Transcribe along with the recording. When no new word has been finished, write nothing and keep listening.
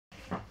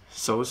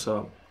So what's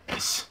up?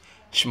 It's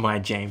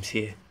shemaiah.james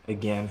here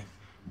again.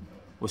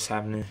 What's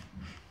happening?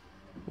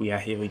 We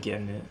out here, we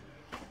getting it.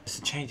 Just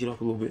to change it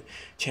up a little bit,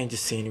 change the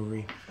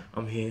scenery.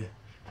 I'm here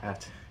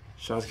at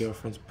Shaw's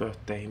girlfriend's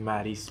birthday,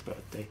 Maddie's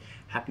birthday.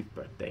 Happy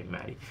birthday,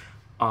 Maddie.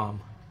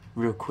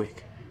 Real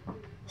quick.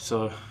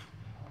 So,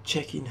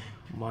 checking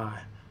my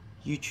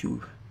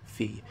YouTube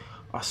feed,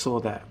 I saw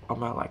that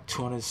I'm at like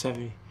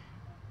 270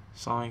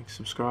 something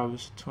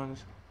subscribers. 200?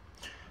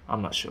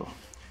 I'm not sure.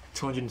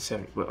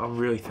 270, but I'm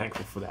really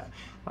thankful for that.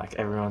 Like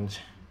everyone's,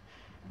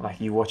 like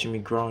you watching me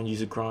grow and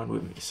you're growing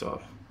with me,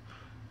 so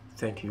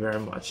thank you very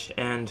much.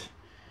 And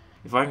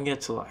if I can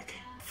get to like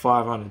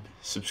 500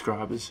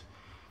 subscribers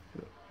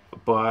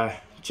by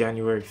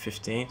January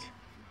 15th,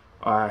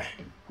 I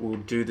will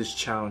do this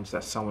challenge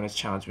that someone has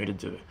challenged me to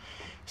do.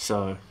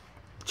 So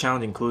the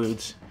challenge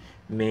includes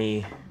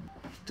me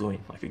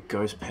doing like a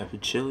ghost pepper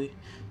chili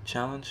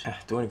challenge,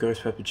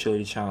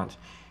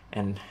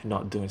 and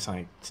not doing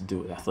something to do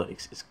with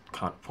athletics. It's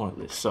kind of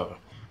pointless. So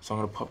I'm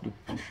gonna pop the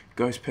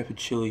ghost pepper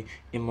chili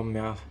in my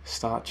mouth,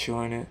 start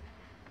chewing it.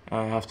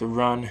 I have to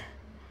run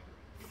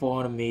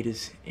 400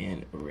 meters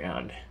in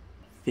around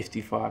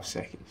 55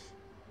 seconds.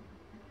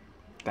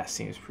 That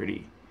seems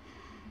pretty,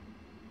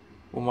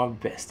 well, my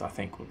best I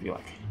think would be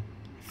like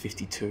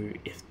 52,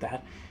 if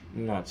that.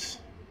 And that's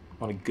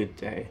on a good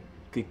day,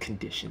 good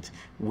conditions,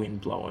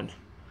 wind blowing,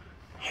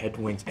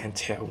 headwinds and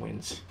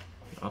tailwinds.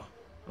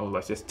 Oh,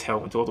 like just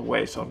tailwinds all the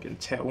way, so I'm getting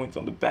tailwinds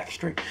on the back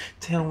straight,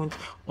 tailwinds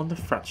on the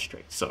front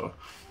straight. So,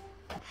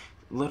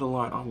 let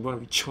alone I'm going to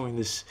be chewing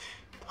this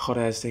hot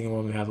ass thing in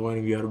my mouth. I want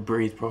to be able to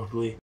breathe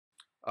properly.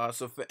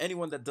 So for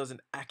anyone that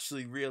doesn't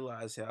actually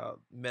realize how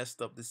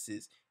messed up this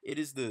is, it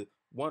is the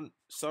one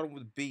starting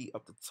with B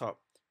up the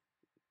top.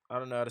 I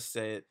don't know how to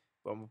say it,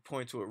 but I'm gonna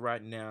point to it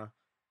right now.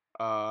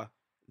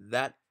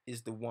 That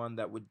is the one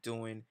that we're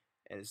doing,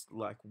 and it's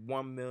like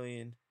 1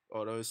 million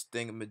or those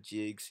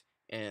thingamajigs,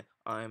 and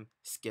I'm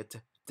scared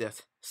to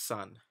death,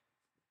 son.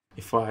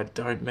 If I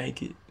don't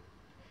make it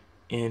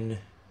in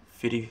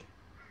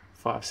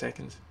 55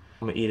 seconds,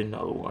 I'm gonna eat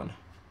another one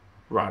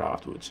right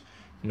afterwards.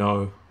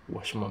 No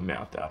washing my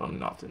mouth out or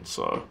nothing.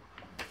 So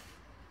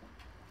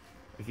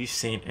if you've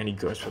seen any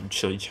ghost pepper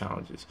chili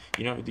challenges,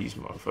 you know these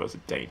motherfuckers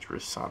are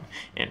dangerous, son.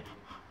 And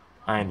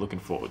I ain't looking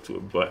forward to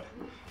it, but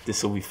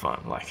this will be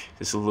fun. Like,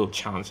 this is a little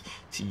challenge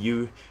to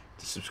you,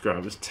 the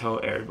subscribers. Tell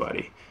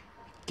everybody.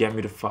 Get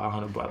me to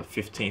 500 by the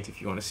 15th if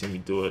you want to see me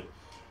do it.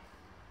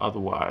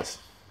 Otherwise,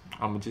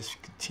 I'm gonna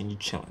just continue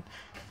chilling,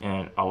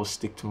 and I will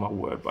stick to my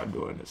word by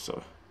doing it.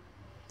 So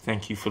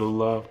thank you for the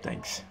love.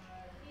 Thanks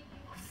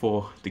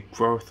for the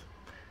growth.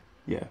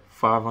 Yeah,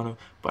 500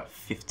 by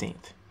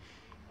 15th.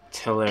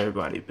 Tell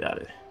everybody about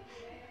it.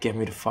 Get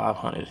me to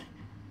 500,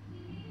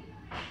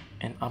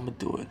 and I'ma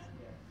do it.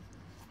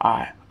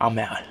 I'm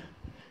out.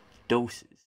 Doses.